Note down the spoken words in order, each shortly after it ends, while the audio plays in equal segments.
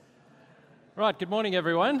Right, good morning,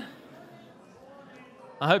 everyone.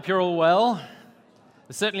 I hope you're all well.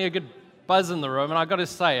 There's certainly a good buzz in the room, and I've got to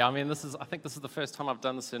say, I think this is the first time I've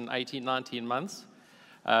done this in 18, 19 months.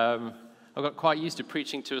 I've got quite used to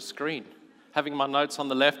preaching to a screen, having my notes on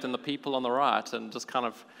the left and the people on the right, and just kind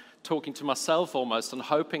of talking to myself almost and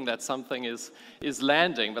hoping that something is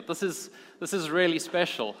landing. But this is really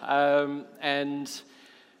special, and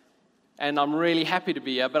I'm really happy to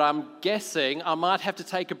be here, but I'm guessing I might have to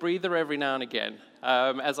take a breather every now and again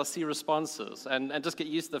as I see responses and just get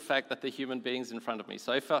used to the fact that they're human beings in front of me.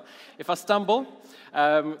 So if I stumble,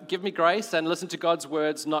 give me grace and listen to God's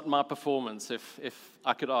words, not my performance, if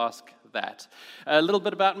I could ask that. A little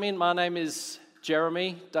bit about me. My name is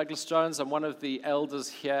Jeremy Douglas Jones. I'm one of the elders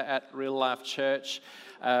here at Real Life Church.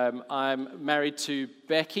 I'm married to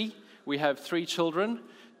Becky. We have 3 children.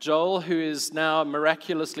 Joel, who is now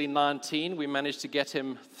miraculously 19, we managed to get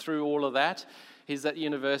him through all of that. He's at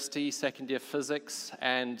university, second year physics,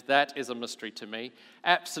 and that is a mystery to me.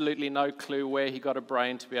 Absolutely no clue where he got a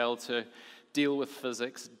brain to be able to deal with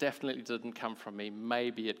physics. Definitely didn't come from me.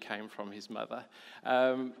 Maybe it came from his mother.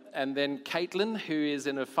 And then Caitlin, who is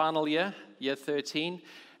in her final year, year 13,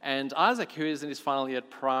 and Isaac, who is in his final year at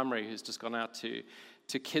primary, who's just gone out to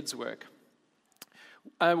kids' work.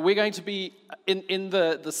 We're going to be in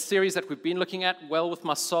the series that we've been looking at, Well With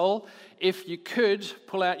My Soul. If you could,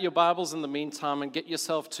 pull out your Bibles in the meantime and get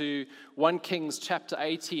yourself to 1 Kings chapter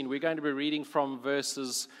 18. We're going to be reading from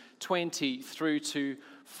verses 20 through to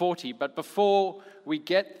 40. But before we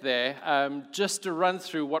get there, just to run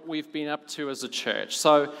through what we've been up to as a church.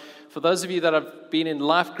 So for those of you that have been in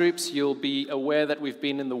life groups, you'll be aware that we've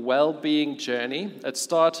been in the well-being journey. It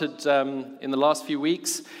started in the last few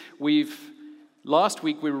weeks. Last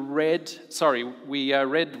week we read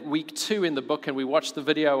week 2 in the book, and we watched the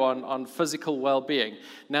video on physical well-being.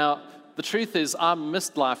 Now, the truth is I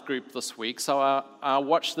missed life group this week, so I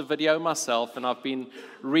watched the video myself, and I've been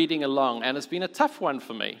reading along, and it's been a tough one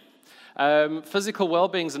for me. Physical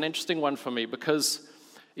well-being is an interesting one for me because,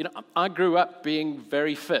 I grew up being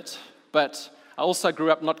very fit, but I also grew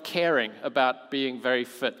up not caring about being very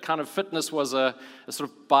fit. Kind of fitness was a sort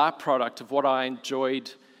of byproduct of what I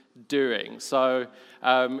enjoyed doing. So,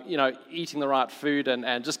 eating the right food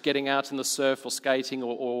and just getting out in the surf or skating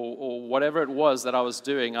or whatever it was that I was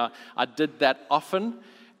doing, I did that often,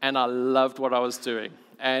 and I loved what I was doing.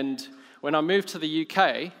 And when I moved to the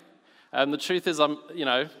UK, the truth is I'm,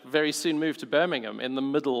 very soon moved to Birmingham in the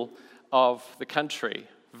middle of the country,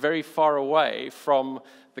 very far away from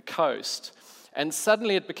the coast. And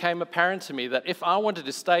suddenly it became apparent to me that if I wanted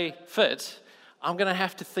to stay fit, I'm going to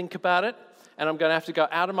have to think about it. And I'm going to have to go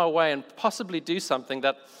out of my way and possibly do something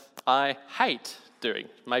that I hate doing.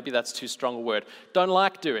 Maybe that's too strong a word. Don't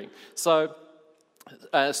like doing. So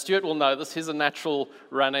Stuart will know this. He's a natural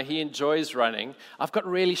runner. He enjoys running. I've got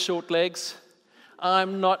really short legs.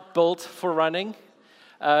 I'm not built for running.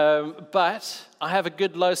 But I have a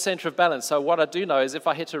good low center of balance. So what I do know is if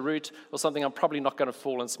I hit a root or something, I'm probably not going to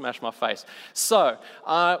fall and smash my face. So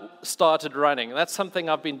I started running. That's something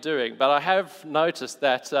I've been doing. But I have noticed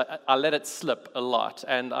that I let it slip a lot.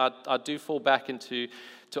 And I do fall back into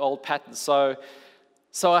old patterns. So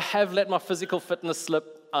I have let my physical fitness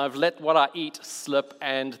slip. I've let what I eat slip.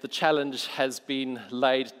 And the challenge has been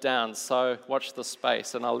laid down. So watch this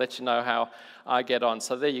space and I'll let you know how I get on.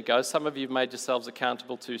 So there you go. Some of you have made yourselves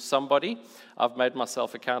accountable to somebody. I've made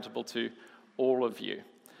myself accountable to all of you.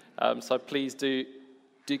 So please do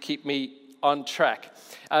keep me on track.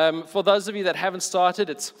 For those of you that haven't started,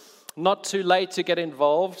 it's not too late to get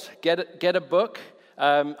involved. Get a book.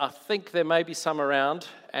 I think there may be some around,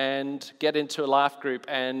 and get into a life group,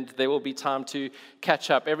 and there will be time to catch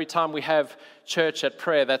up. Every time we have church at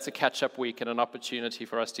prayer, that's a catch-up week and an opportunity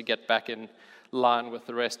for us to get back in line with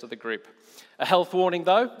the rest of the group. A health warning,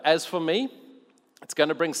 though, as for me, it's going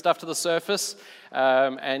to bring stuff to the surface,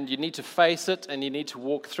 and you need to face it, and you need to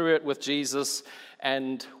walk through it with Jesus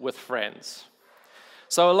and with friends.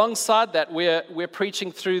 So alongside that, we're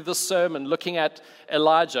preaching through this sermon, looking at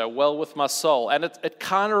Elijah, Well With My Soul. And it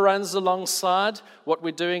kind of runs alongside what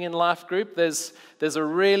we're doing in Life Group. There's a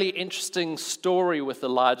really interesting story with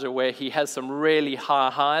Elijah where he has some really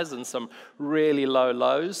high highs and some really low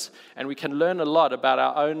lows. And we can learn a lot about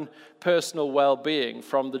our own personal well-being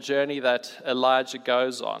from the journey that Elijah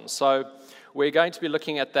goes on. So we're going to be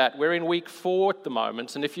looking at that. We're in week 4 at the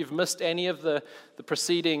moment, and if you've missed any of the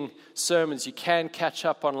preceding sermons, you can catch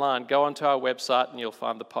up online. Go onto our website and you'll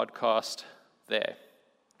find the podcast there.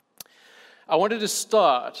 I wanted to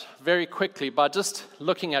start very quickly by just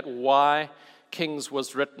looking at why Kings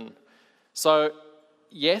was written. So,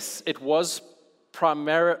 yes, it was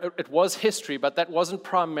it was history, but that wasn't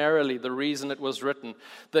primarily the reason it was written.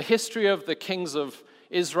 The history of the kings of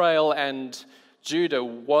Israel and Judah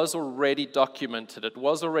was already documented. It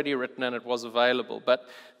was already written and it was available. But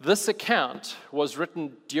this account was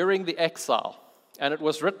written during the exile, and it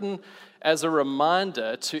was written as a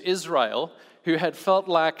reminder to Israel, who had felt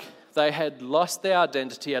like they had lost their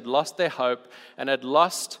identity, had lost their hope, and had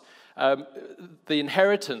lost the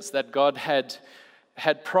inheritance that God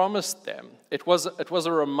had promised them. It was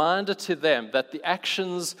a reminder to them that the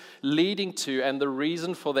actions leading to and the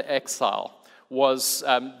reason for the exile was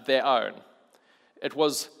their own. It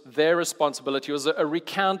was their responsibility. It was a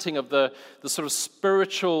recounting of the sort of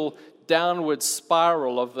spiritual downward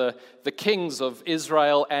spiral of the kings of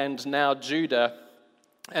Israel and now Judah,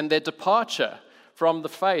 and their departure from the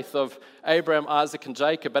faith of Abraham, Isaac, and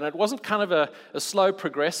Jacob. And it wasn't kind of a slow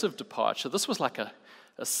progressive departure. This was like a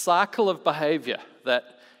cycle of behavior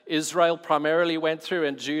that Israel primarily went through,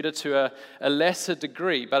 and Judah to a lesser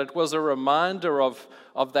degree. But it was a reminder of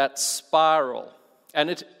that spiral. And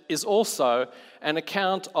it is also an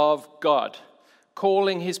account of God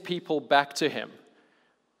calling his people back to him.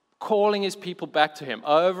 Calling his people back to him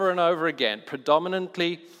over and over again,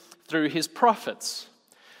 predominantly through his prophets.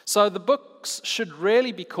 So the books should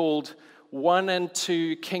really be called 1 and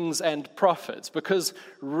 2 Kings and Prophets, because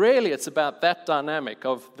really it's about that dynamic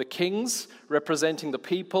of the kings representing the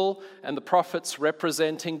people and the prophets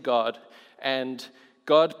representing God, and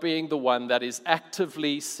God being the one that is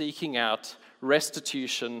actively seeking out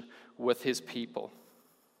restitution with his people.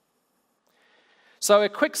 So a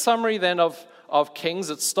quick summary then of Kings.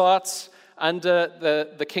 It starts under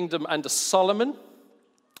the kingdom under Solomon,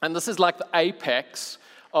 and this is like the apex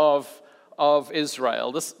of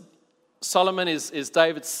Israel. Solomon is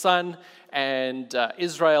David's son, and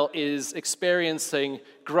Israel is experiencing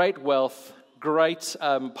great wealth, great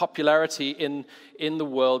popularity in the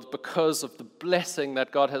world because of the blessing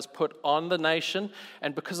that God has put on the nation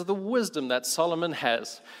and because of the wisdom that Solomon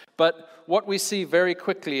has. But what we see very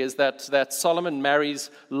quickly is that Solomon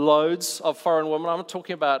marries loads of foreign women. I'm not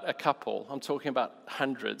talking about a couple. I'm talking about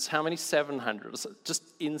hundreds. How many? 700.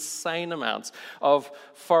 Just insane amounts of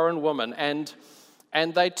foreign women. And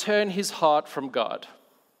they turn his heart from God.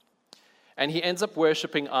 And he ends up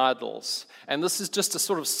worshipping idols. And this is just a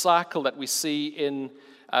sort of cycle that we see in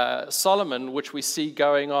Solomon, which we see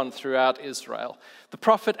going on throughout Israel. The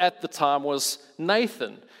prophet at the time was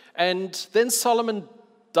Nathan. And then Solomon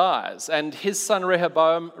dies, and his son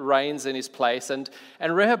Rehoboam reigns in his place. And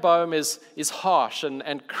Rehoboam is harsh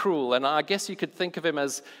and cruel. And I guess you could think of him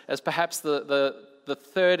as perhaps the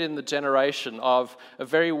third in the generation of a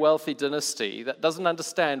very wealthy dynasty that doesn't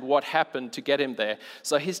understand what happened to get him there.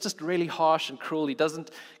 So he's just really harsh and cruel. He doesn't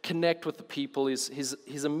connect with the people.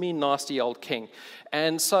 He's a mean, nasty old king.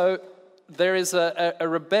 And so there is a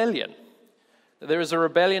rebellion. There is a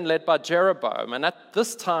rebellion led by Jeroboam. And at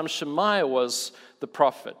this time, Shemaiah was the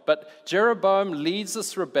prophet. But Jeroboam leads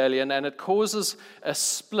this rebellion, and it causes a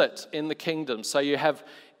split in the kingdom. So you have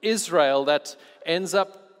Israel that ends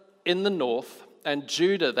up in the north, and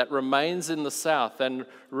Judah that remains in the south and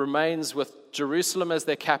remains with Jerusalem as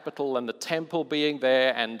their capital and the temple being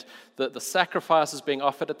there and the sacrifices being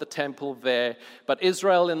offered at the temple there, but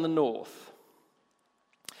Israel in the north.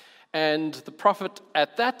 And the prophet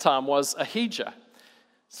at that time was Ahijah.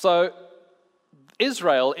 So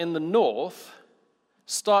Israel in the north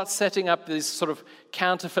starts setting up these sort of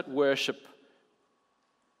counterfeit worship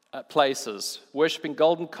places, worshipping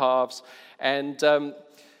golden calves, and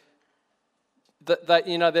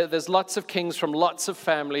there's lots of kings from lots of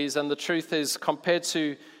families, and the truth is, compared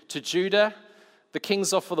to Judah, the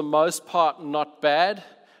kings are for the most part not bad,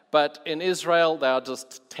 but in Israel they are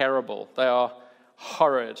just terrible. They are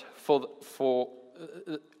horrid. For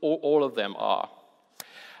all of them are.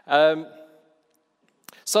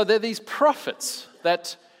 So there are these prophets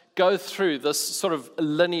that go through this sort of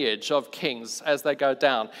lineage of kings as they go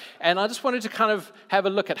down. And I just wanted to kind of have a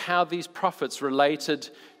look at how these prophets related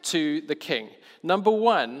to the king. Number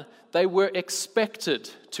one, they were expected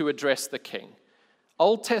to address the king.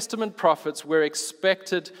 Old Testament prophets were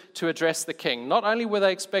expected to address the king. Not only were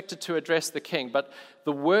they expected to address the king, but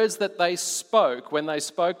the words that they spoke when they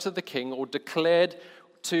spoke to the king or declared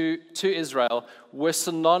to Israel were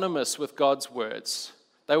synonymous with God's words.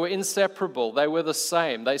 They were inseparable. They were the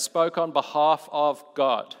same. They spoke on behalf of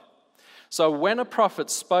God. So when a prophet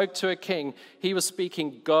spoke to a king, he was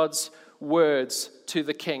speaking God's words to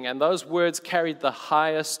the king, and those words carried the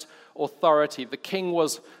highest authority. The king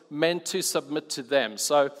was meant to submit to them.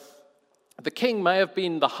 So the king may have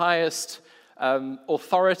been the highest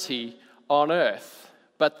authority on earth,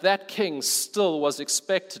 but that king still was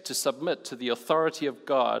expected to submit to the authority of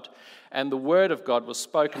God, and the word of God was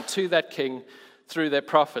spoken to that king through their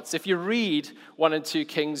prophets. If you read 1 and 2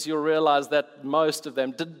 Kings, you'll realize that most of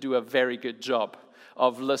them didn't do a very good job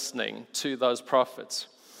of listening to those prophets.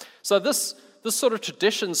 So this sort of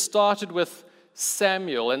tradition started with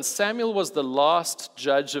Samuel, and Samuel was the last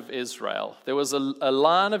judge of Israel. There was a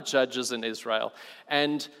line of judges in Israel,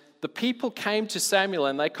 and the people came to Samuel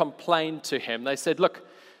and they complained to him. They said, look,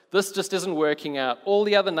 this just isn't working out. All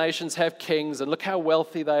the other nations have kings, and look how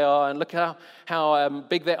wealthy they are, and look how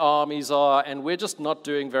big their armies are, and we're just not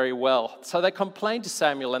doing very well. So they complained to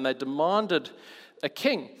Samuel, and they demanded a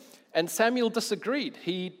king. And Samuel disagreed.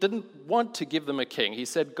 He didn't want to give them a king. He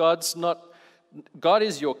said, God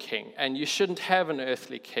is your king, and you shouldn't have an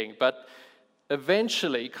earthly king. But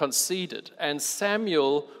eventually conceded, and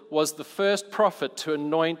Samuel was the first prophet to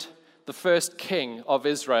anoint the first king of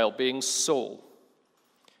Israel, being Saul.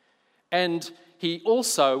 And he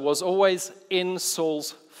also was always in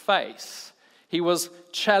Saul's face. He was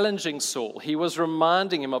challenging Saul. He was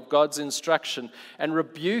reminding him of God's instruction and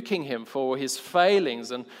rebuking him for his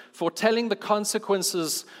failings and foretelling the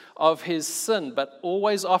consequences of his sin, but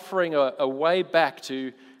always offering a way back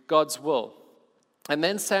to God's will. And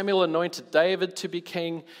then Samuel anointed David to be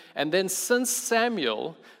king. And then since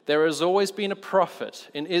Samuel, there has always been a prophet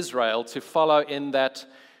in Israel to follow in that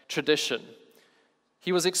tradition.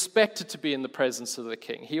 He was expected to be in the presence of the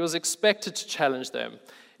king. He was expected to challenge them.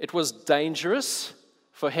 It was dangerous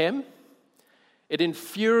for him. It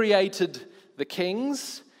infuriated the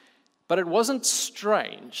kings, but it wasn't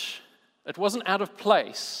strange. It wasn't out of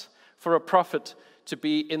place for a prophet to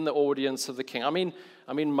be in the audience of the king. I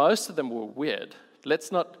mean, most of them were weird.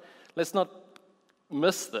 Let's not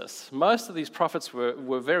miss this. Most of these prophets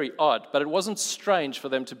were very odd, but it wasn't strange for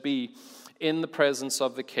them to be in the presence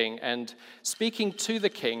of the king and speaking to the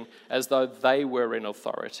king as though they were in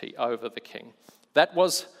authority over the king. That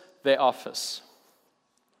was their office.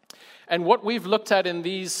 And what we've looked at in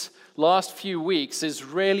these last few weeks is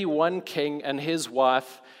really one king and his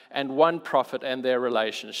wife and one prophet and their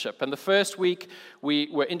relationship. And the first week we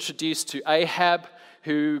were introduced to Ahab,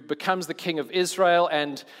 who becomes the king of Israel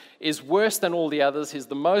and is worse than all the others. He's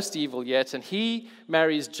the most evil yet, and he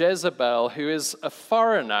marries Jezebel, who is a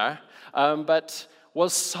foreigner, but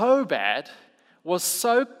was so bad, was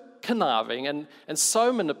so conniving and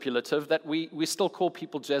so manipulative that we still call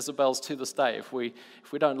people Jezebels to this day if we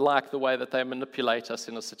don't like the way that they manipulate us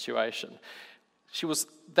in a situation. She was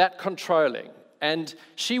that controlling, and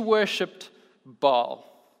she worshipped Baal.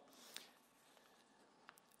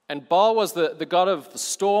 And Baal was the god of the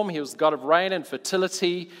storm. He was the god of rain and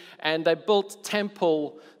fertility, and they built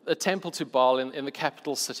a temple to Baal in the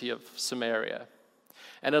capital city of Samaria.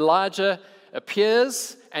 And Elijah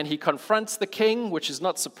appears and he confronts the king, which is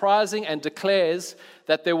not surprising, and declares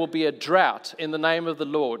that there will be a drought in the name of the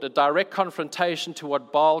Lord, a direct confrontation to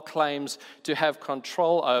what Baal claims to have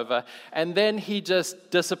control over. And then he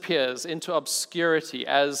just disappears into obscurity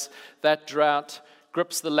as that drought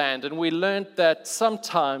grips the land. And we learned that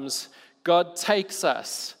sometimes God takes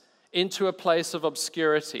us into a place of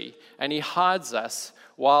obscurity and he hides us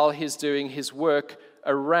while he's doing his work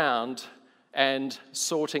around and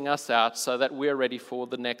sorting us out so that we're ready for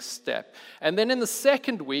the next step. And then in the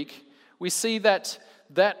second week, we see that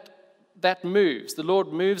moves. The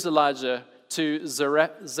Lord moves Elijah to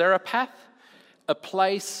Zarephath, a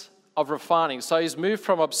place of refining. So he's moved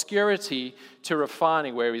from obscurity to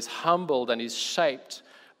refining, where he's humbled and he's shaped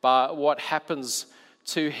by what happens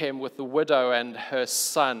to him with the widow and her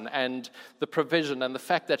son and the provision and the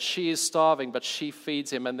fact that she is starving but she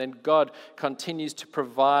feeds him, and then God continues to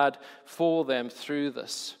provide for them through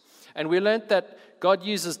this. And we learned that God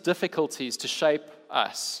uses difficulties to shape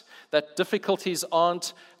us, that difficulties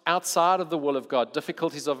aren't outside of the will of God.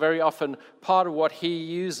 Difficulties are very often part of what he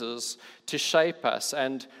uses to shape us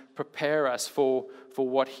and prepare us for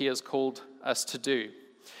what he has called us to do.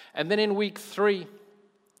 And then in week 3,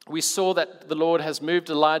 we saw that the Lord has moved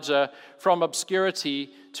Elijah from obscurity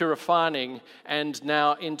to refining and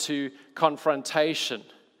now into confrontation.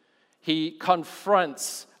 He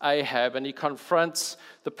confronts Ahab and he confronts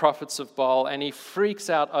the prophets of Baal, and he freaks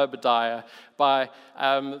out Obadiah by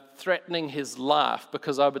threatening his life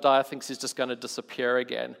because Obadiah thinks he's just going to disappear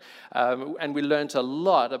again. And we learned a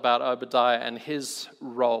lot about Obadiah and his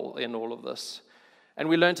role in all of this. And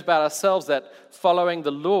we learned about ourselves that following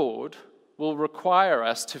the Lord will require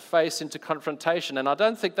us to face into confrontation. And I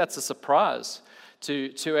don't think that's a surprise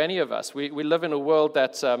to any of us. We live in a world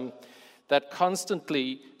that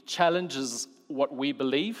constantly challenges what we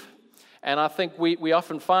believe. And I think we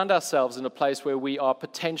often find ourselves in a place where we are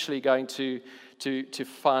potentially going to to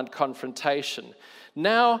find confrontation.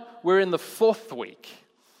 Now we're in the 4th week,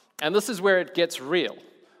 and this is where it gets real.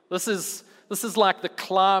 This is like the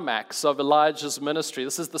climax of Elijah's ministry.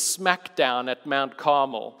 This is the smackdown at Mount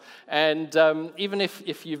Carmel. And even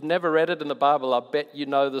if you've never read it in the Bible, I bet you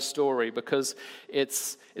know the story, because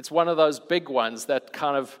it's one of those big ones that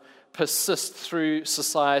kind of persist through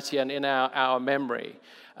society and in our memory.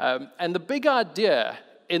 And the big idea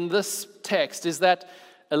in this text is that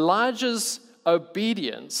Elijah's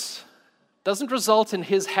obedience doesn't result in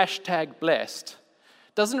his #blessed,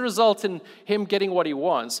 doesn't result in him getting what he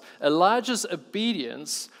wants. Elijah's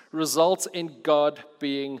obedience results in God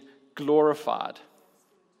being glorified.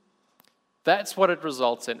 That's what it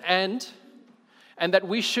results in. And that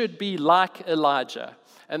we should be like Elijah,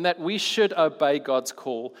 and that we should obey God's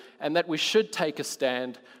call, and that we should take a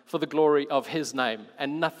stand for the glory of his name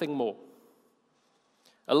and nothing more.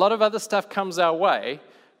 A lot of other stuff comes our way,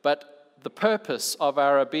 but the purpose of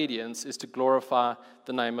our obedience is to glorify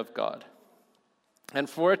the name of God. And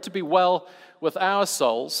for it to be well with our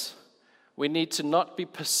souls, we need to not be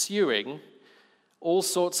pursuing all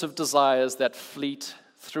sorts of desires that fleet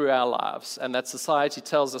through our lives and that society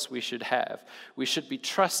tells us we should have. We should be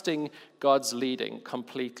trusting God's leading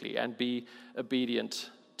completely and be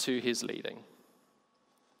obedient to his leading.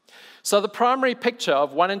 So the primary picture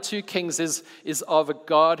of 1 and 2 Kings is of a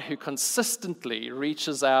God who consistently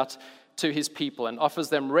reaches out to his people and offers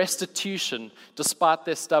them restitution despite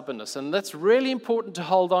their stubbornness. And that's really important to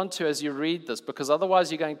hold on to as you read this, because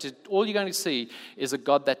otherwise all you're going to see is a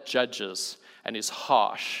God that judges and is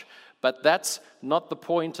harsh. But that's not the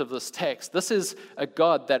point of this text. This is a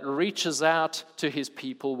God that reaches out to his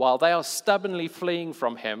people while they are stubbornly fleeing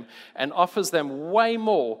from him and offers them way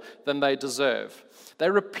more than they deserve. They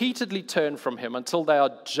repeatedly turn from him until they are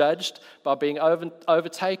judged by being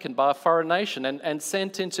overtaken by a foreign nation and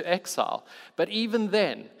sent into exile. But even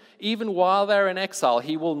then, even while they're in exile,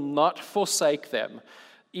 he will not forsake them.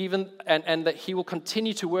 And that he will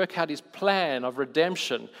continue to work out his plan of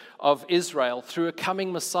redemption of Israel through a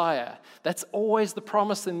coming Messiah. That's always the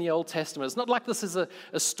promise in the Old Testament. It's not like this is a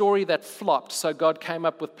story that flopped, so God came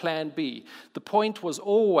up with plan B. The point was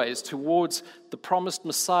always towards the promised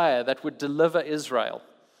Messiah that would deliver Israel.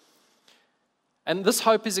 And this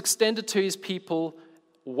hope is extended to his people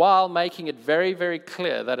while making it very, very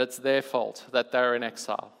clear that it's their fault that they're in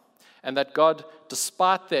exile. And that God,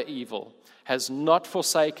 despite their evil, has not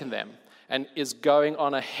forsaken them and is going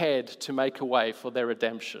on ahead to make a way for their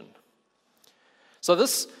redemption. So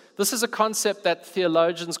this is a concept that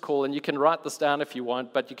theologians call, and you can write this down if you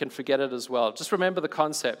want, but you can forget it as well. Just remember the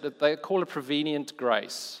concept. They call it prevenient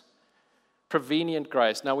grace. Prevenient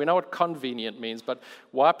grace. Now, we know what convenient means, but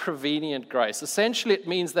why prevenient grace? Essentially, it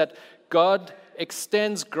means that God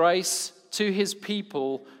extends grace to his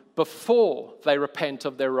people before they repent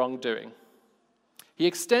of their wrongdoing. He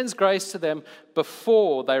extends grace to them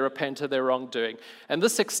before they repent of their wrongdoing. And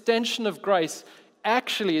this extension of grace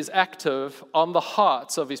actually is active on the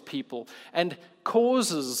hearts of his people and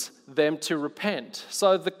causes them to repent.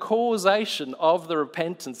 So the causation of the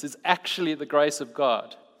repentance is actually the grace of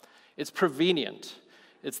God. It's prevenient.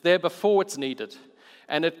 It's there before it's needed.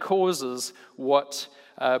 And it causes what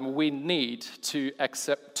we need to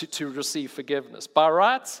accept, to receive forgiveness. By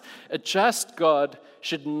rights, a just God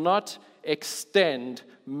should not extend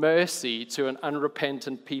mercy to an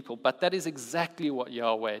unrepentant people, but that is exactly what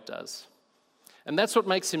Yahweh does. And that's what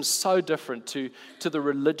makes him so different to the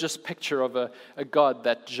religious picture of a God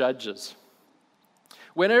that judges.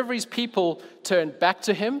 Whenever his people turn back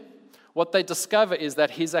to him, what they discover is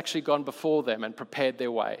that he's actually gone before them and prepared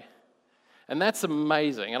their way. And that's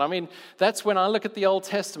amazing. And I mean, that's when I look at the Old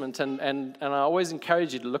Testament and I always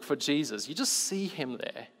encourage you to look for Jesus. You just see him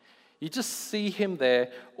there. You just see him there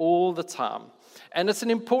all the time. And it's an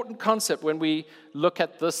important concept when we look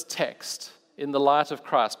at this text in the light of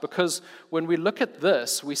Christ, because when we look at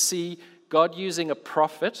this, we see God using a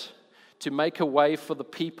prophet to make a way for the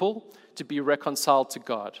people to be reconciled to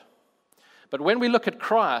God. But when we look at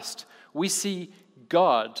Christ, we see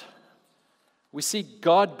God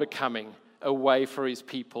becoming a way for his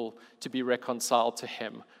people to be reconciled to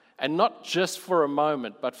him. And not just for a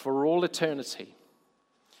moment, but for all eternity.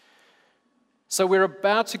 So we're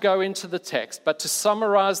about to go into the text, but to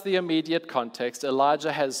summarize the immediate context,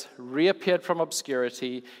 Elijah has reappeared from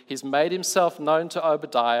obscurity. He's made himself known to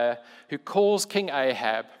Obadiah, who calls King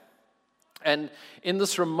Ahab. And in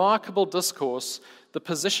this remarkable discourse, the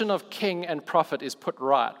position of king and prophet is put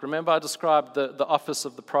right. Remember, I described the office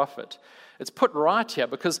of the prophet. It's put right here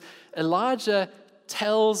because Elijah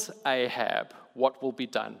tells Ahab what will be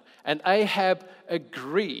done. And Ahab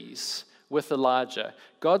agrees with Elijah.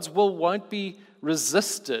 God's will won't be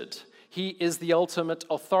resisted. He is the ultimate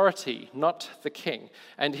authority, not the king.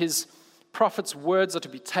 And his prophet's words are to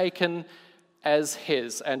be taken as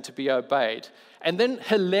his and to be obeyed. And then,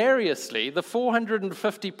 hilariously, the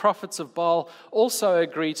 450 prophets of Baal also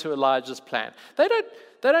agree to Elijah's plan. They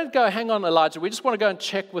don't go, hang on, Elijah, we just want to go and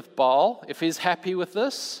check with Baal if he's happy with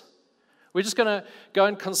this. We're just going to go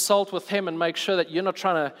and consult with him and make sure that you're not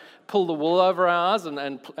trying to pull the wool over our eyes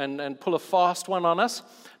and pull a fast one on us.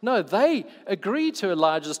 No, they agree to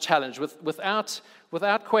Elijah's challenge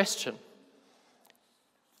without question.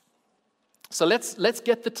 So let's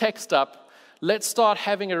get the text up. Let's start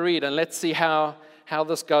having a read and let's see how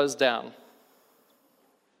this goes down.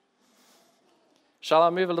 Shall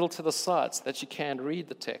I move a little to the side so that you can read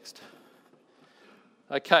the text?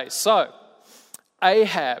 Okay, so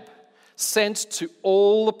Ahab sent to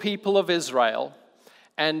all the people of Israel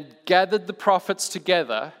and gathered the prophets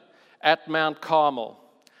together at Mount Carmel.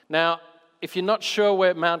 Now, if you're not sure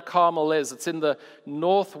where Mount Carmel is, it's in the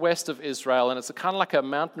northwest of Israel, and it's kind of like a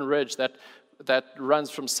mountain ridge that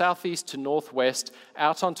runs from southeast to northwest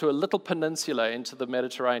out onto a little peninsula into the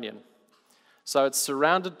Mediterranean. So it's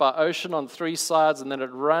surrounded by ocean on three sides, and then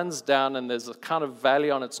it runs down, and there's a kind of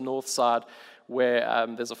valley on its north side where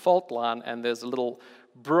there's a fault line, and there's a little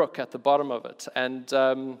brook at the bottom of it. And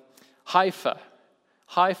Haifa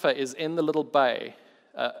is in the little bay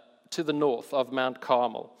to the north of Mount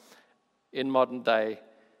Carmel in modern-day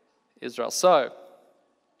Israel. So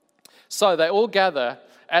they all gather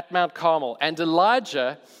at Mount Carmel, and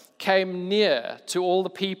Elijah came near to all the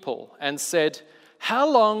people and said, "How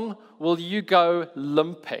long will you go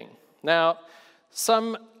limping?" Now,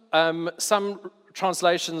 some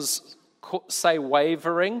translations say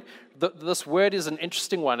wavering. This word is an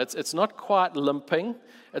interesting one. It's not quite limping.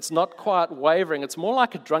 It's not quite wavering. It's more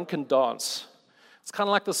like a drunken dance. It's kind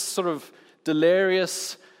of like this sort of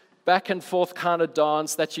delirious, back and forth kind of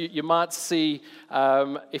dance that you might see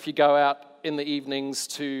if you go out in the evenings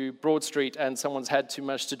to Broad Street and someone's had too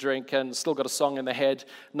much to drink and still got a song in their head,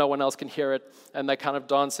 no one else can hear it, and they're kind of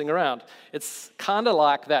dancing around. It's kind of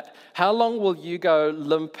like that. How long will you go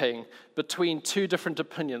limping between two different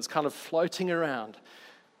opinions, kind of floating around?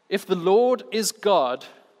 If the Lord is God,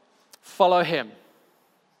 follow him.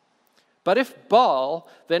 But if Baal,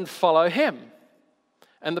 then follow him.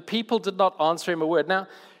 And the people did not answer him a word. Now,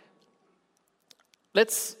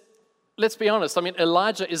 let's be honest. I mean,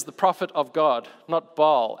 Elijah is the prophet of God, not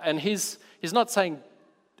Baal. And he's not saying,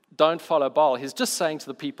 don't follow Baal. He's just saying to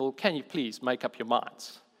the people, can you please make up your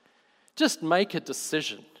minds? Just make a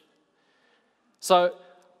decision. So,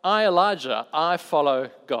 Elijah, I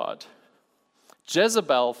follow God.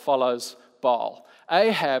 Jezebel follows Baal.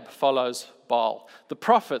 Ahab follows Baal. The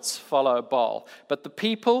prophets follow Baal. But the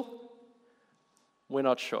people, we're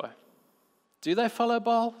not sure. Do they follow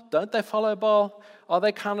Baal? Don't they follow Baal? Are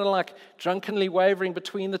they kind of like drunkenly wavering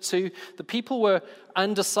between the two? The people were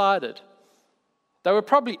undecided. They were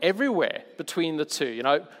probably everywhere between the two.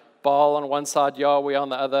 Baal on one side, Yahweh on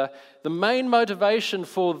the other. The main motivation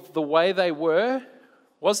for the way they were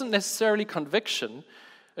wasn't necessarily conviction.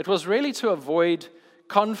 It was really to avoid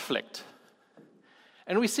conflict.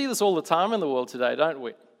 And we see this all the time in the world today, don't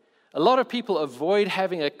we? A lot of people avoid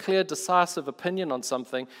having a clear, decisive opinion on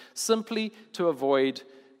something simply to avoid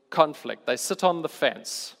conflict. They sit on the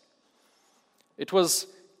fence. It was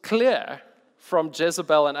clear from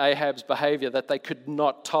Jezebel and Ahab's behavior that they could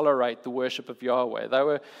not tolerate the worship of Yahweh.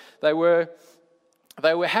 They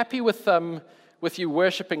were happy with you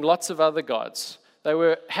worshiping lots of other gods. They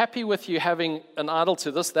were happy with you having an idol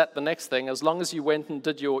to this, that, the next thing, as long as you went and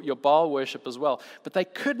did your Baal worship as well. But they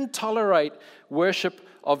couldn't tolerate worship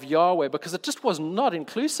of Yahweh because it just was not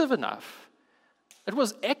inclusive enough. It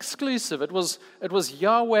was exclusive. It was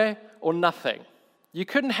Yahweh or nothing. You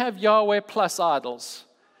couldn't have Yahweh plus idols.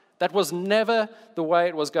 That was never the way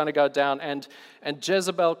it was going to go down. And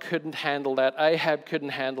Jezebel couldn't handle that. Ahab couldn't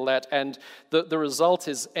handle that. And the result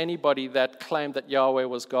is anybody that claimed that Yahweh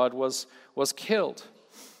was God was killed.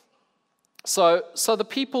 So the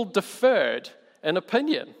people deferred an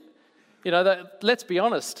opinion. Let's be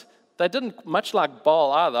honest, they didn't much like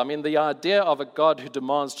Baal either. I mean, the idea of a God who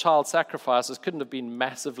demands child sacrifices couldn't have been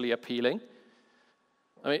massively appealing.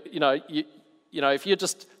 I mean, if you're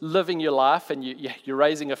just living your life and you're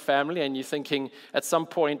raising a family and you're thinking at some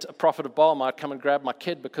point a prophet of Baal might come and grab my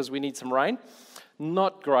kid because we need some rain,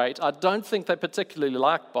 not great. I don't think they particularly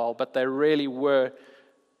liked Baal, but they really were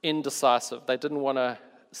indecisive. They didn't want to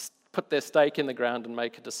put their stake in the ground and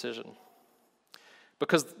make a decision.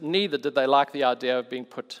 Because neither did they like the idea of being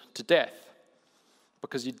put to death,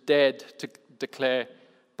 because you dared to declare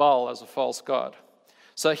Baal as a false god.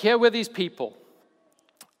 So here were these people,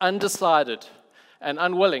 undecided and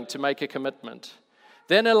unwilling to make a commitment.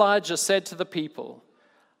 Then Elijah said to the people,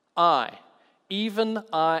 I, even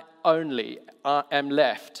I only, am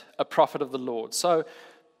left a prophet of the Lord. So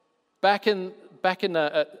back in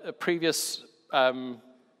a previous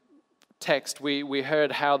text, we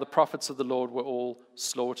heard how the prophets of the Lord were all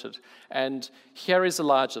slaughtered. And here is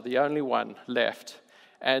Elijah, the only one left.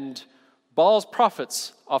 And Baal's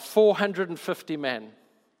prophets are 450 men.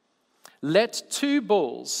 Let 2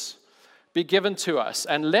 bulls be given to us,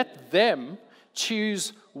 and let them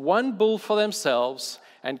choose 1 bull for themselves,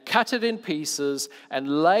 and cut it in pieces,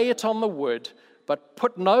 and lay it on the wood, but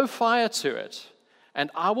put no fire to it.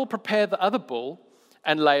 And I will prepare the other bull,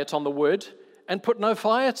 and lay it on the wood, and put no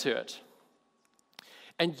fire to it.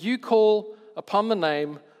 And you call upon the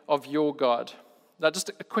name of your God. Now, just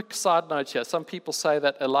a quick side note here. Some people say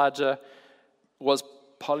that Elijah was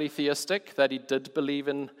polytheistic, that he did believe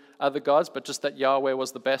in other gods, but just that Yahweh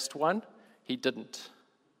was the best one. He didn't.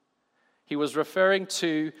 He was referring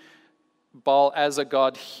to Baal as a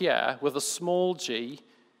god here with a small g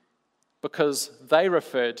because they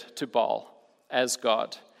referred to Baal as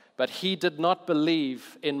God. But he did not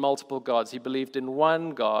believe in multiple gods. He believed in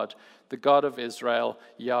one God, the God of Israel,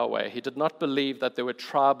 Yahweh. He did not believe that there were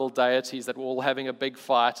tribal deities that were all having a big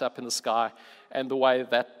fight up in the sky, and the way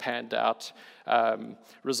that panned out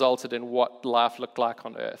resulted in what life looked like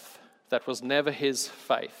on earth. That was never his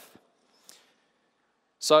faith.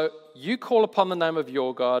 So you call upon the name of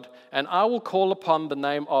your God, and I will call upon the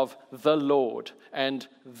name of the Lord and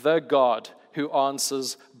the God who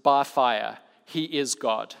answers by fire. He is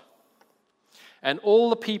God. And all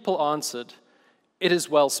the people answered, it is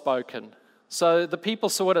well spoken. So the people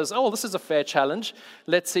saw it as, oh, this is a fair challenge.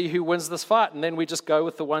 Let's see who wins this fight. And then we just go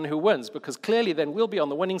with the one who wins, because clearly then we'll be on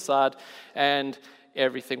the winning side and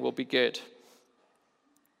everything will be good.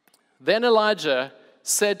 Then Elijah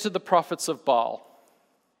said to the prophets of Baal,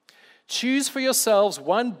 choose for yourselves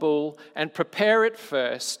 1 bull and prepare it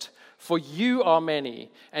first, for you are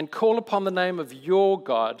many, and call upon the name of your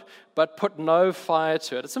God, but put no fire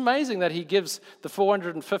to it. It's amazing that he gives the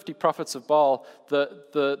 450 prophets of Baal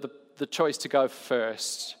the choice to go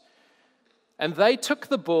first. And they took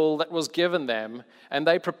the bull that was given them, and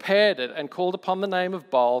they prepared it and called upon the name of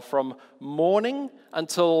Baal from morning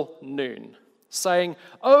until noon, saying,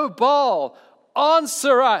 O Baal,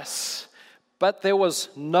 answer us. But there was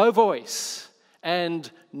no voice, and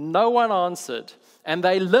no one answered. And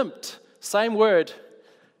they limped, same word,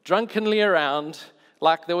 drunkenly around,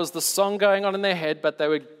 like there was the song going on in their head, but they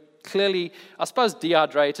were clearly, I suppose,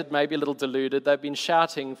 dehydrated, maybe a little deluded. They've been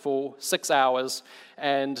shouting for 6 hours,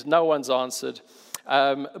 and no one's answered.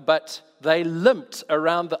 But they limped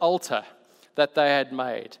around the altar that they had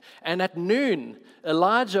made. And at noon,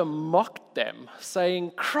 Elijah mocked them,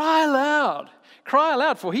 saying, cry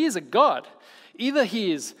aloud, for he is a God. Either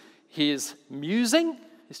he is musing,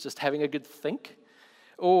 he's just having a good think,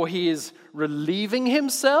 or he is relieving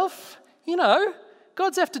himself. You know,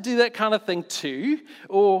 gods have to do that kind of thing too.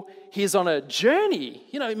 Or he's on a journey.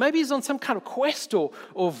 You know, maybe he's on some kind of quest or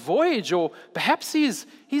voyage, or perhaps he's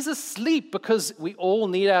asleep, because we all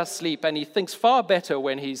need our sleep, and he thinks far better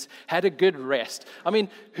when he's had a good rest. I mean,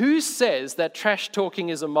 who says that trash talking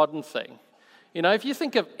is a modern thing? You know, if you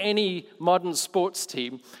think of any modern sports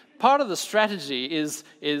team, part of the strategy is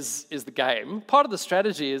the game. Part of the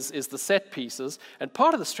strategy is the set pieces. And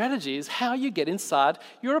part of the strategy is how you get inside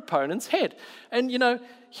your opponent's head. And, you know,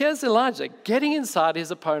 here's Elijah getting inside his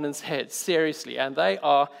opponent's head, seriously. And they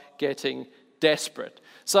are getting desperate.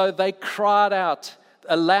 So they cried out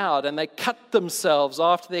aloud, and they cut themselves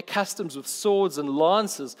after their customs with swords and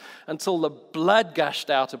lances until the blood gushed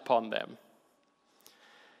out upon them.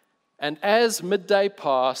 And as midday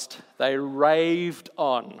passed, they raved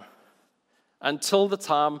on until the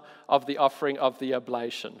time of the offering of the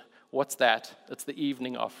oblation. What's that? It's the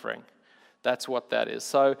evening offering. That's what that is.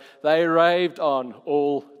 So they raved on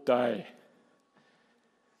all day,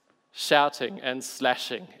 shouting and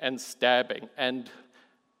slashing and stabbing and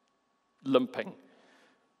limping.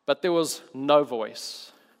 But there was no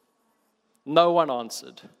voice. No one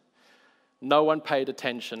answered. No one paid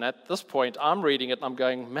attention. At this point, I'm reading it and I'm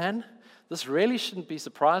going, man, this really shouldn't be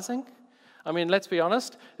surprising. I mean, let's be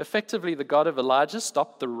honest. Effectively, the God of Elijah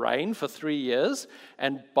stopped the rain for 3 years,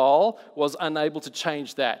 and Baal was unable to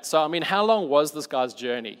change that. So, I mean, how long was this guy's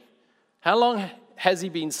journey? How long has he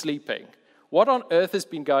been sleeping? What on earth has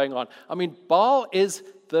been going on? I mean, Baal is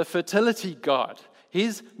the fertility god.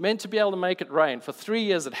 He's meant to be able to make it rain. For 3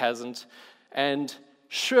 years it hasn't. And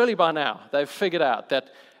surely by now they've figured out that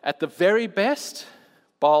at the very best,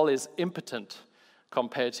 Baal is impotent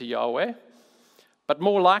compared to Yahweh. But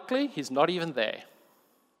more likely, he's not even there.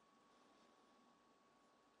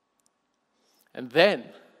 And then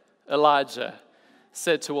Elijah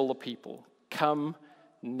said to all the people, "Come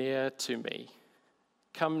near to me.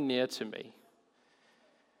 Come near to me."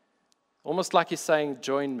 Almost like he's saying,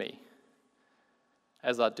 join me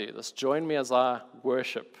as I do this. Join me as I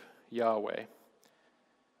worship Yahweh.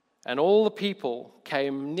 And all the people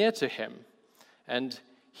came near to him, and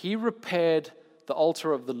he repaired the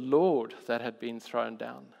altar of the Lord that had been thrown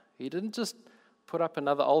down. He didn't just put up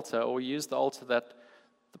another altar or use the altar that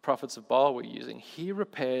the prophets of Baal were using. He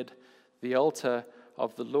repaired the altar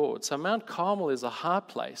of the Lord. So Mount Carmel is a high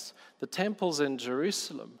place. The temple's in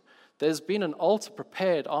Jerusalem. There's been an altar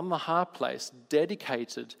prepared on the high place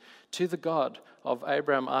dedicated to the God of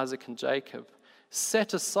Abraham, Isaac, and Jacob,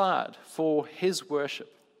 set aside for his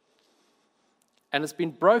worship. And it's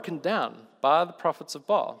been broken down by the prophets of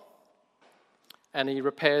Baal. And he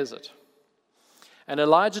repairs it. And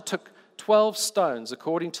Elijah took 12 stones,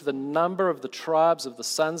 according to the number of the tribes of the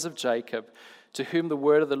sons of Jacob, to whom the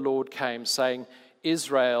word of the Lord came, saying,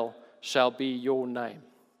 Israel shall be your name.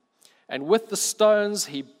 And with the stones,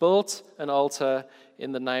 he built an altar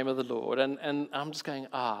in the name of the Lord. And I'm just going,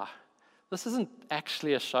 this isn't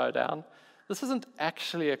actually a showdown. This isn't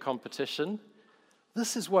actually a competition.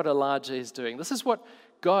 This is what Elijah is doing. This is what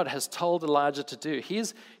God has told Elijah to do. He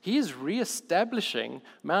is reestablishing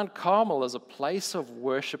Mount Carmel as a place of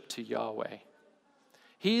worship to Yahweh.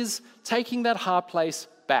 He is taking that high place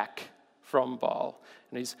back from Baal.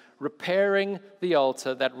 And he's repairing the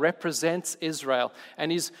altar that represents Israel.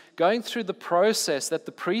 And he's going through the process that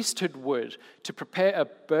the priesthood would to prepare a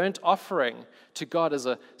burnt offering to God as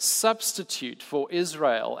a substitute for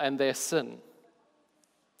Israel and their sin.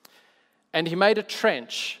 And he made a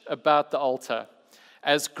trench about the altar,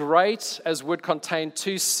 as great as would contain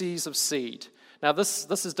 2 seahs of seed. Now this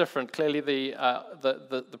is different. Clearly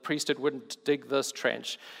the priesthood wouldn't dig this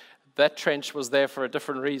trench. That trench was there for a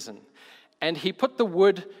different reason. And he put the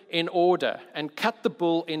wood in order and cut the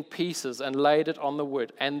bull in pieces and laid it on the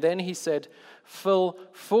wood. And then he said, fill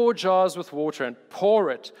 4 jars with water and pour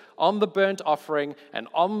it on the burnt offering and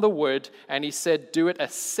on the wood. And he said, do it a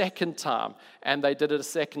second time. And they did it a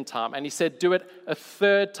second time. And he said, do it a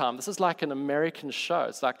third time. This is like an American show.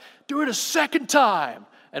 It's like, do it a second time.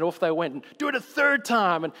 And off they went. And do it a third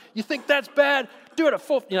time. And you think that's bad? Do it a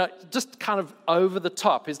fourth. Just kind of over the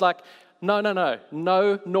top. He's like, no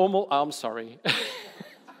normal, I'm sorry.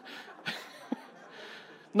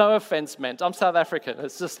 No offense meant. I'm South African.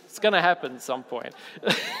 It's going to happen at some point.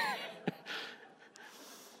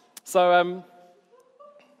 So,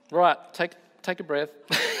 right, take a breath.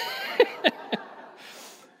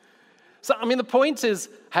 So, the point is,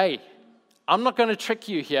 hey, I'm not going to trick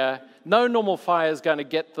you here. No normal fire is going to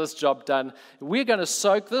get this job done. We're going to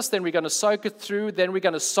soak this, then we're going to soak it through, then we're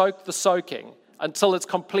going to soak the soaking until it's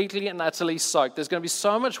completely and utterly soaked. There's going to be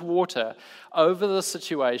so much water over the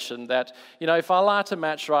situation that, if I light a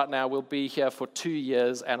match right now, we'll be here for 2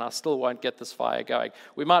 years and I still won't get this fire going.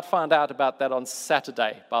 We might find out about that on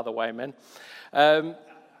Saturday, by the way, man.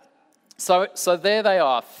 So there they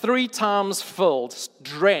are, 3 times filled,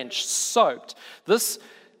 drenched, soaked. This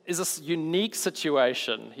is a unique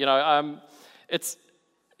situation. It's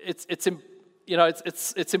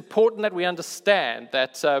important that we understand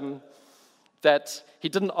that he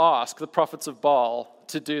didn't ask the prophets of Baal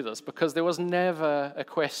to do this, because there was never a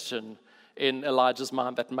question in Elijah's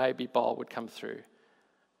mind that maybe Baal would come through.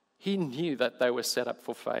 He knew that they were set up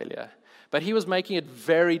for failure, but he was making it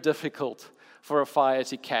very difficult for a fire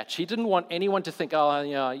to catch. He didn't want anyone to think,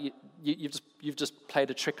 you've just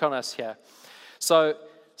played a trick on us here. So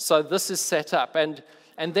this is set up, and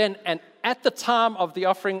at the time of the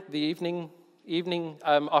offering, the evening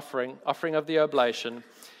offering of the oblation,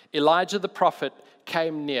 Elijah the prophet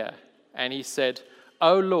came near, and he said,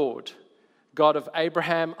 O Lord, God of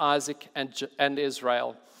Abraham, Isaac, and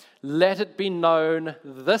Israel, let it be known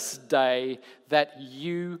this day that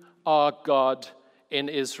you are God in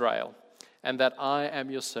Israel, and that I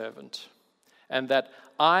am your servant, and that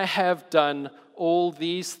I have done all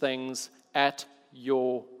these things at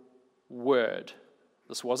your word.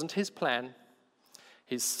 This wasn't his plan.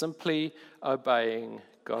 He's simply obeying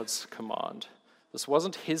God's command. This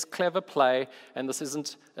wasn't his clever play, and this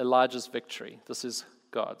isn't Elijah's victory. This is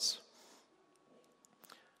God's.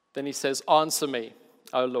 Then he says, answer me,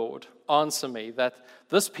 O Lord, answer me, that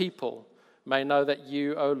this people may know that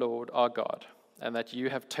you, O Lord, are God, and that you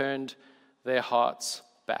have turned their hearts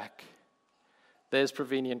back. There's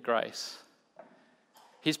prevenient grace.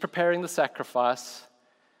 He's preparing the sacrifice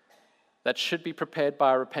that should be prepared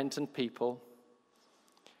by a repentant people,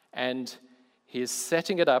 and he is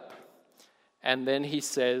setting it up And then he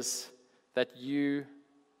says that you,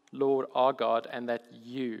 Lord, are God, and that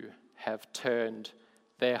you have turned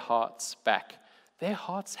their hearts back. Their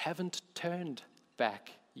hearts haven't turned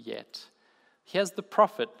back yet. Here's the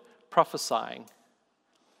prophet prophesying.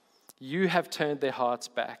 You have turned their hearts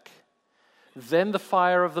back. Then the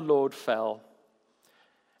fire of the Lord fell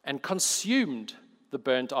and consumed the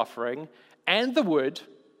burnt offering and the wood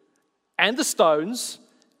and the stones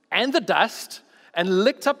and the dust and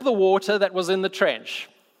licked up the water that was in the trench.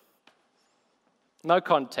 No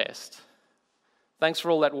contest. Thanks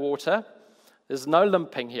for all that water. There's no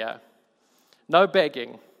limping here. No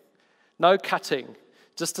begging. No cutting.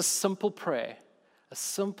 Just a simple prayer. A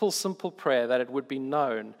simple, simple prayer that it would be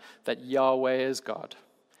known that Yahweh is God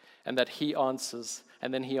and that he answers,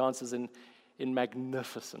 and then he answers in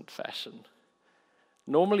magnificent fashion.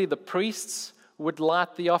 Normally the priests would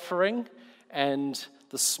light the offering and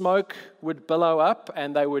the smoke would billow up,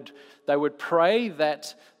 and they would pray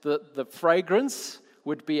that the fragrance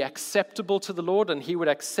would be acceptable to the Lord and he would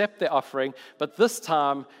accept their offering. But this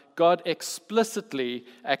time, God explicitly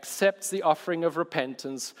accepts the offering of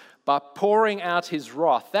repentance by pouring out his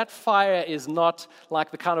wrath. That fire is not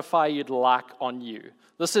like the kind of fire you'd like on you.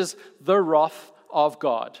 This is the wrath of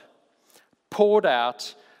God poured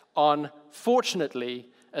out on, fortunately,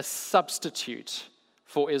 a substitute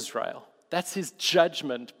for Israel. That's his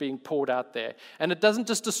judgment being poured out there. And it doesn't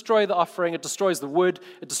just destroy the offering, it destroys the wood,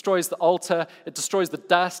 it destroys the altar, it destroys the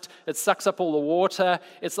dust, it sucks up all the water.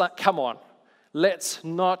 It's like, come on, let's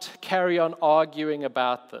not carry on arguing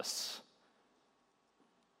about this.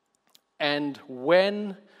 And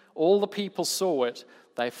when all the people saw it,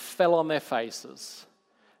 they fell on their faces.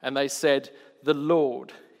 And they said, the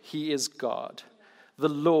Lord, he is God. The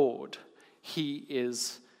Lord, he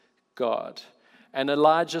is God. And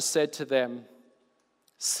Elijah said to them,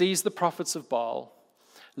 seize the prophets of Baal,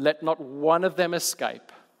 let not one of them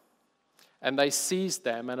escape. And they seized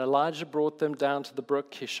them, and Elijah brought them down to the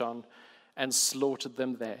brook Kishon and slaughtered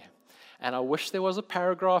them there. And I wish there was a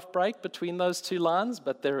paragraph break between those two lines,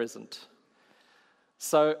 but there isn't.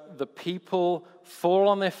 So the people fall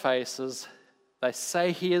on their faces, they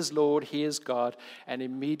say he is Lord, he is God, and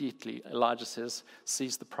immediately Elijah says,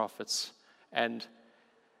 seize the prophets and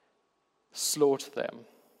slaughter them.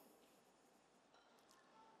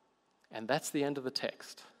 And that's the end of the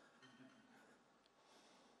text.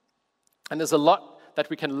 And there's a lot that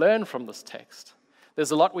we can learn from this text.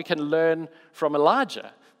 There's a lot we can learn from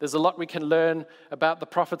Elijah. There's a lot we can learn about the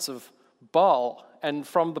prophets of Baal and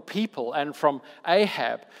from the people and from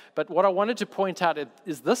Ahab. But what I wanted to point out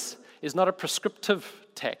is this is not a prescriptive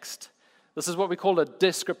text. This is what we call a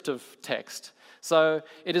descriptive text. So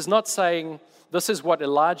it is not saying, this is what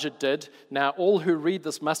Elijah did. Now all who read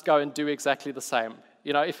this must go and do exactly the same.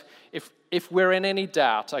 You know, if we're in any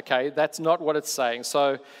doubt, okay, that's not what it's saying.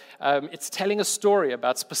 So it's telling a story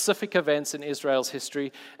about specific events in Israel's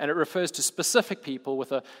history, and it refers to specific people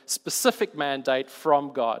with a specific mandate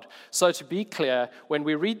from God. So to be clear, when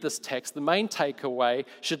we read this text, the main takeaway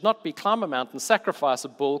should not be climb a mountain, sacrifice a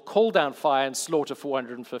bull, call down fire, and slaughter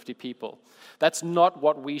 450 people. That's not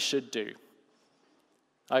what we should do.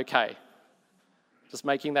 Okay. Just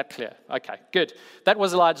making that clear. Okay, good. That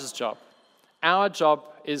was Elijah's job. Our job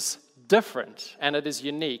is different and it is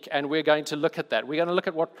unique, and we're going to look at that. We're going to look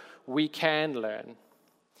at what we can learn.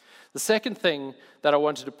 The second thing that I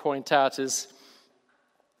wanted to point out is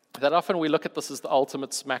that often we look at this as the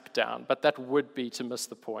ultimate smackdown, but that would be to miss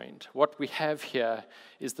the point. What we have here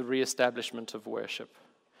is the reestablishment of worship.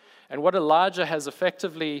 And what Elijah has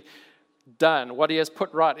effectively done, what he has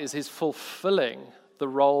put right, is he's fulfilling the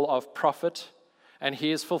role of prophet, and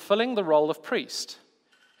he is fulfilling the role of priest,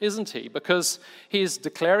 isn't he? Because he is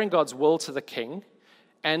declaring God's will to the king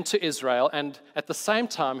and to Israel, and at the same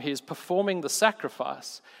time he is performing the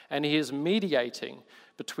sacrifice, and he is mediating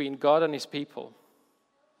between God and his people.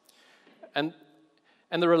 And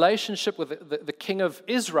the relationship with the king of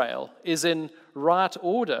Israel is in right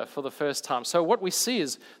order for the first time. So what we see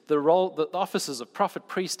is the offices of prophet,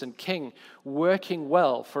 priest, and king working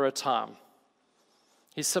well for a time.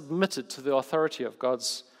 He's submitted to the authority of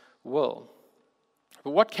God's will.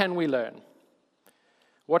 But what can we learn?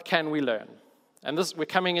 What can we learn? And we're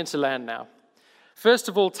coming into land now. First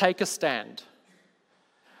of all, take a stand.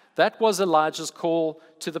 That was Elijah's call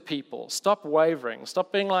to the people. Stop wavering.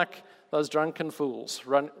 Stop being like those drunken fools,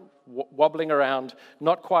 wobbling around,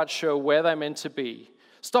 not quite sure where they're meant to be.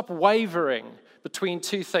 Stop wavering between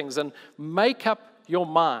two things and make up your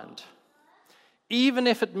mind. Even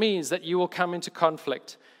if it means that you will come into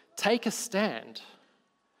conflict, take a stand.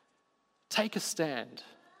 Take a stand.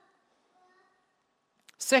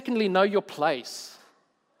 Secondly, know your place.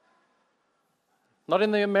 Not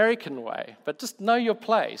in the American way, but just know your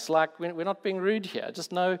place. Like, we're not being rude here.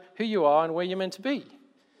 Just know who you are and where you're meant to be.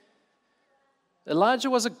 Elijah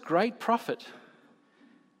was a great prophet.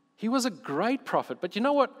 He was a great prophet. But you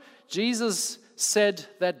know what? Jesus said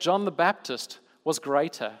that John the Baptist was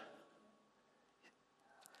greater.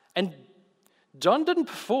 And John didn't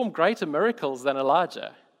perform greater miracles than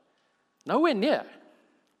Elijah. Nowhere near.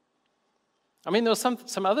 I mean, there was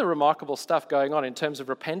some other remarkable stuff going on in terms of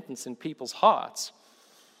repentance in people's hearts.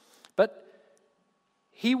 But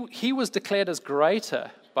he was declared as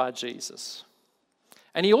greater by Jesus.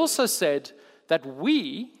 And he also said that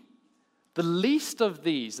we, the least of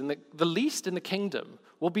these, and the least in the kingdom,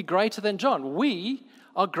 will be greater than John. We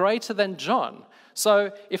are greater than John.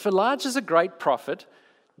 So if Elijah's a great prophet,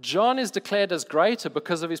 John is declared as greater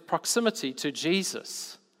because of his proximity to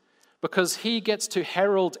Jesus, because he gets to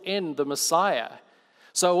herald in the Messiah.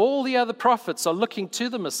 So all the other prophets are looking to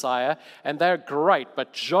the Messiah, and they're great,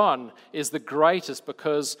 but John is the greatest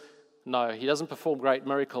because, no, he doesn't perform great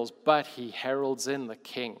miracles, but he heralds in the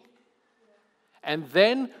King. And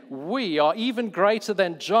then we are even greater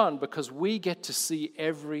than John because we get to see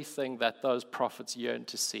everything that those prophets yearn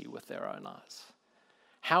to see with their own eyes.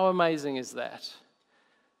 How amazing is that?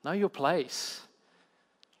 Know your place.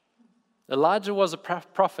 Elijah was a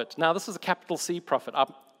prophet. Now, this is a capital C prophet.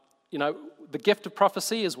 The gift of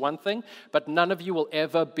prophecy is one thing, but none of you will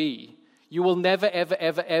ever be. You will never, ever,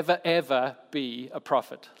 ever, ever, ever be a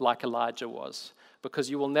prophet like Elijah was, because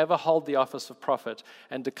you will never hold the office of prophet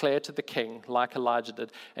and declare to the king like Elijah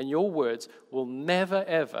did. And your words will never,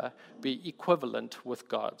 ever be equivalent with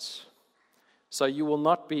God's. So you will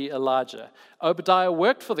not be Elijah. Obadiah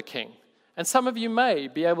worked for the king. And some of you may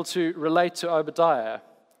be able to relate to Obadiah,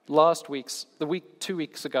 the 2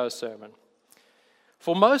 weeks ago sermon.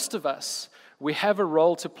 For most of us, we have a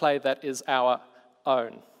role to play that is our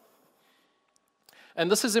own. And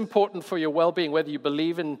this is important for your well-being, whether you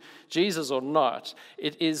believe in Jesus or not.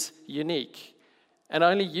 It is unique. And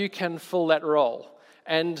only you can fill that role.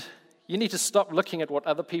 And you need to stop looking at what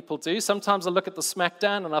other people do. Sometimes I look at the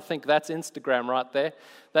Smackdown and I think that's Instagram right there.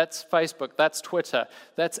 That's Facebook. That's Twitter.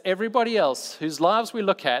 That's everybody else whose lives we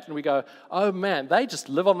look at and we go, oh man, they just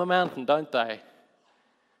live on the mountain, don't they?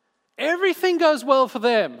 Everything goes well for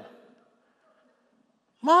them.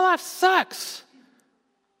 My life sucks.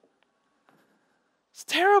 It's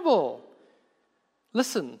terrible.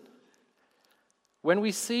 Listen, when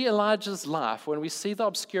we see Elijah's life, when we see the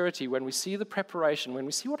obscurity, when we see the preparation, when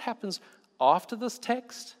we see what happens after this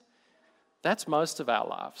text, that's most of our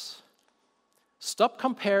lives. Stop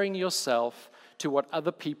comparing yourself to what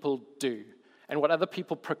other people do and what other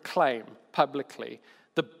people proclaim publicly,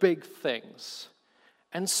 the big things,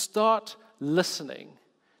 and start listening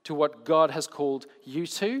to what God has called you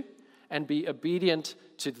to and be obedient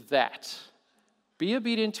to that. Be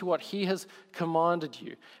obedient to what he has commanded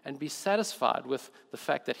you and be satisfied with the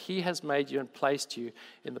fact that he has made you and placed you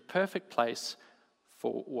in the perfect place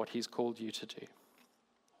for what he's called you to do.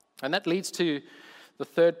 And that leads to the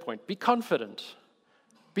third point. Be confident.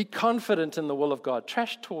 Be confident in the will of God.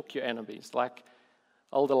 Trash talk your enemies like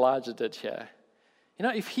old Elijah did here. You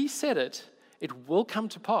know, if he said it, it will come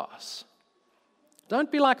to pass. Don't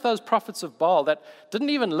be like those prophets of Baal that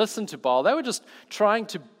didn't even listen to Baal. They were just trying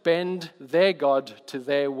to bend their God to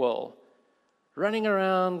their will. Running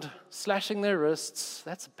around, slashing their wrists.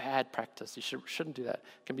 That's a bad practice. You shouldn't do that.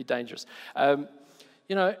 It can be dangerous.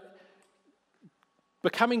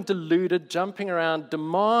 Becoming deluded, jumping around,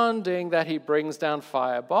 demanding that he brings down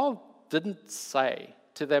fire. Baal didn't say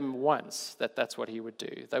to them once that that's what he would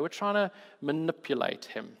do. They were trying to manipulate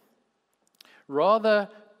him. Rather,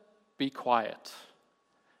 be quiet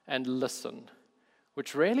and listen,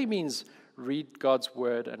 which really means read God's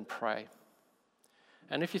word and pray.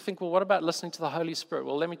 And if you think, well, what about listening to the Holy Spirit?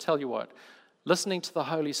 Well, let me tell you what. Listening to the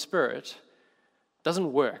Holy Spirit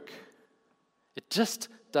doesn't work. It just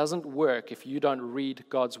doesn't work if you don't read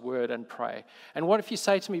God's word and pray. And what if you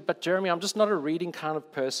say to me, but Jeremy, I'm just not a reading kind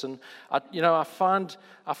of person. I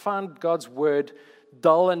find God's word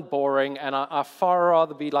dull and boring, and I far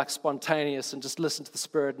rather be like spontaneous and just listen to the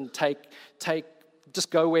Spirit and just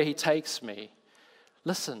go where he takes me.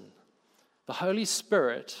 Listen, the Holy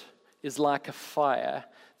Spirit is like a fire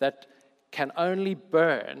that can only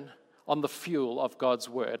burn on the fuel of God's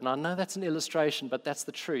word. And I know that's an illustration, but that's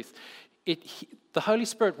the truth. The Holy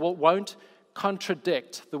Spirit won't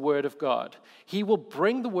contradict the word of God. He will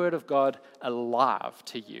bring the word of God alive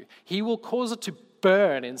to you. He will cause it to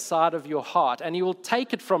burn inside of your heart, and he will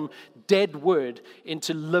take it from dead wood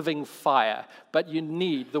into living fire. But you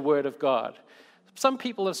need the word of God. Some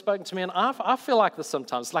people have spoken to me, and I feel like this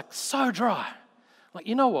sometimes, like so dry. Like,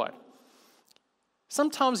 you know what?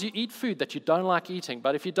 Sometimes you eat food that you don't like eating,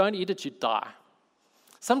 but if you don't eat it, you die.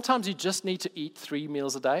 Sometimes you just need to eat 3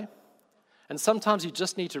 meals a day. And sometimes you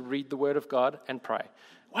just need to read the Word of God and pray.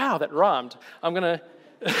 Wow, that rhymed. I'm going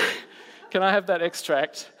to... Can I have that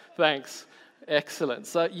extract? Thanks. Excellent.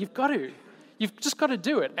 So you've just got to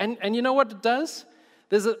do it. And you know what it does?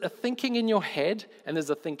 There's a thinking in your head and there's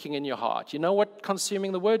a thinking in your heart. You know what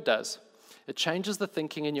consuming the Word does? It changes the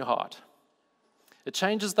thinking in your heart. It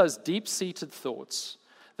changes those deep-seated thoughts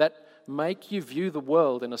that make you view the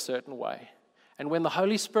world in a certain way. And when the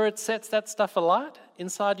Holy Spirit sets that stuff alight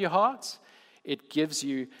inside your hearts, it gives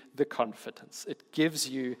you the confidence. It gives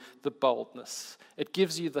you the boldness. It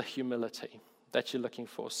gives you the humility that you're looking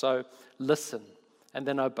for. So listen and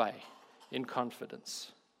then obey in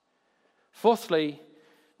confidence. Fourthly,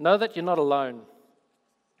 know that you're not alone.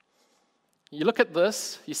 You look at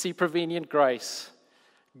this, you see prevenient grace.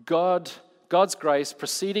 God's grace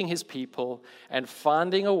preceding his people and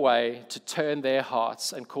finding a way to turn their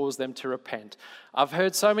hearts and cause them to repent. I've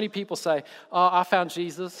heard so many people say, oh, I found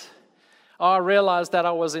Jesus. Oh, I realized that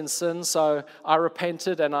I was in sin, so I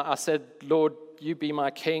repented and I said, Lord, you be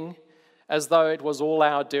my king, as though it was all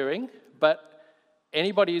our doing. But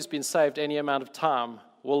anybody who's been saved any amount of time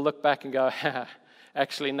will look back and go,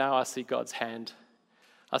 actually now I see God's hand.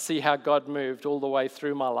 I see how God moved all the way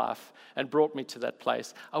through my life and brought me to that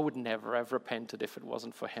place. I would never have repented if it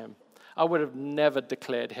wasn't for him. I would have never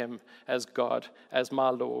declared him as God, as my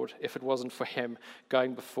Lord, if it wasn't for him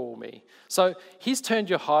going before me. So he's turned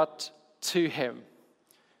your heart to him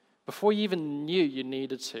before you even knew you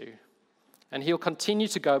needed to. And he'll continue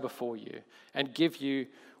to go before you and give you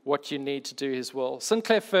what you need to do his will.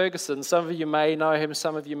 Sinclair Ferguson, some of you may know him,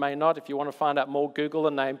 some of you may not. If you want to find out more, Google the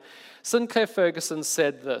name. Sinclair Ferguson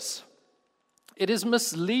said this: "It is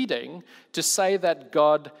misleading to say that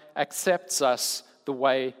God accepts us the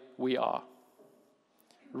way we are.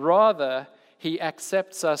 Rather, he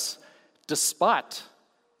accepts us despite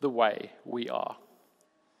the way we are.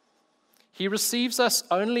 He receives us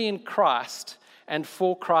only in Christ and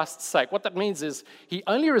for Christ's sake." What that means is he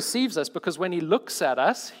only receives us because when he looks at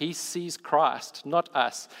us, he sees Christ, not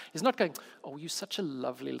us. He's not going, oh, you're such a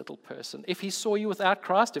lovely little person. If he saw you without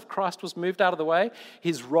Christ, if Christ was moved out of the way,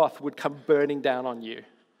 his wrath would come burning down on you.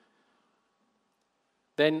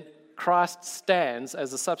 Then Christ stands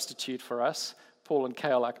as a substitute for us. Paul and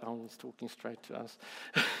Kay are like, oh, he's talking straight to us.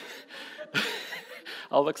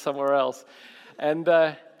 I'll look somewhere else.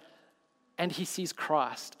 And he sees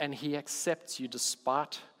Christ, and he accepts you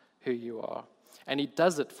despite who you are. And he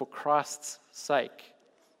does it for Christ's sake.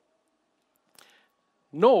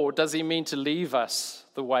 Nor does he mean to leave us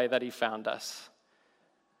the way that he found us.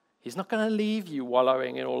 He's not going to leave you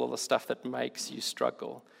wallowing in all of the stuff that makes you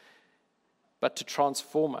struggle, but to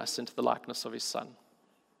transform us into the likeness of his Son.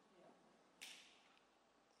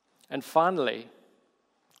 And finally,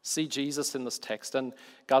 see Jesus in this text. And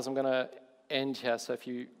guys, I'm going to end here, so if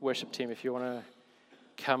you worship team, if you want to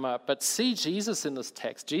come up, but see Jesus in this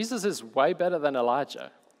text. Jesus is way better than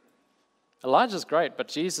Elijah. Elijah's great, but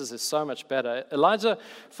Jesus is so much better. Elijah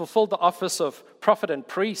fulfilled the office of prophet and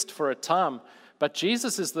priest for a time, but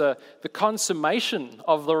Jesus is the consummation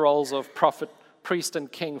of the roles of prophet, priest,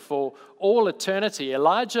 and king for all eternity.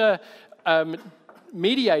 Elijah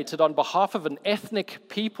mediated on behalf of an ethnic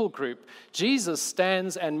people group. Jesus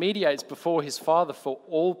stands and mediates before his Father for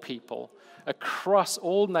all people, across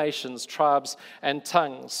all nations, tribes, and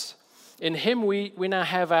tongues. In him we now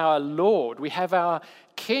have our Lord, we have our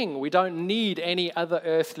King. We don't need any other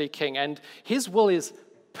earthly king, and his will is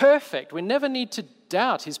perfect. We never need to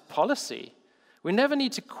doubt his policy. We never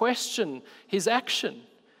need to question his action.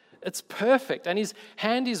 It's perfect, and his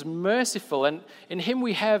hand is merciful, and in him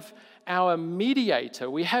we have our mediator.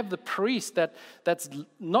 We have the priest that's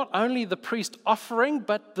not only the priest offering,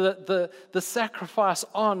 but the sacrifice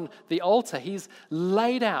on the altar. He's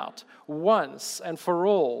laid out once and for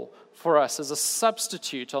all for us as a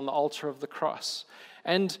substitute on the altar of the cross.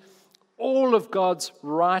 And all of God's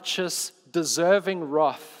righteous, deserving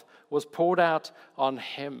wrath was poured out on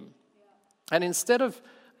him. And instead of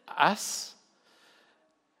us,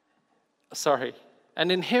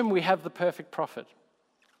 and in him we have the perfect prophet,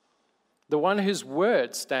 the one whose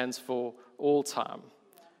word stands for all time,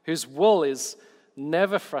 whose will is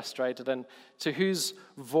never frustrated, and to whose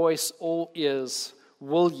voice all ears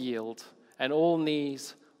will yield and all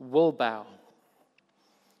knees will bow.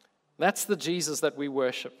 That's the Jesus that we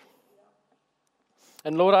worship.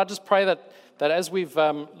 And Lord, I just pray that as we've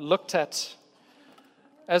looked at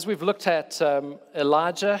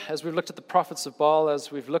Elijah, as we've looked at the prophets of Baal, as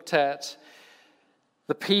we've looked at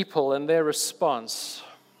the people and their response,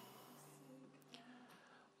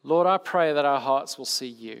 Lord, I pray that our hearts will see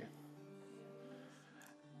you.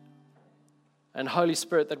 And Holy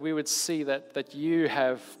Spirit, that we would see that you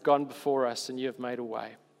have gone before us and you have made a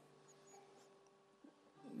way.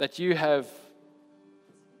 That you have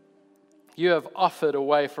offered a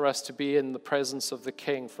way for us to be in the presence of the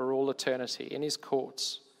King for all eternity, in his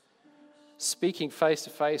courts, speaking face to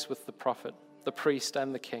face with the prophet, the priest,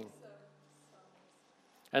 and the King.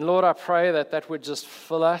 And Lord, I pray that would just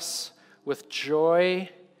fill us with joy,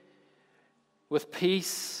 with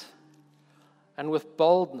peace, and with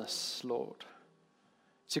boldness, Lord,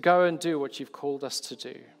 to go and do what you've called us to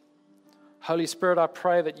do. Holy Spirit, I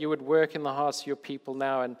pray that you would work in the hearts of your people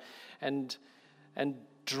now and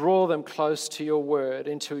draw them close to your word,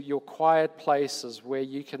 into your quiet places where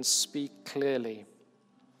you can speak clearly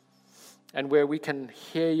and where we can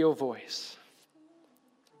hear your voice.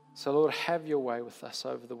 So, Lord, have your way with us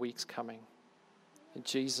over the weeks coming. In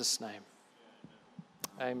Jesus' name,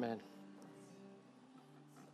 amen.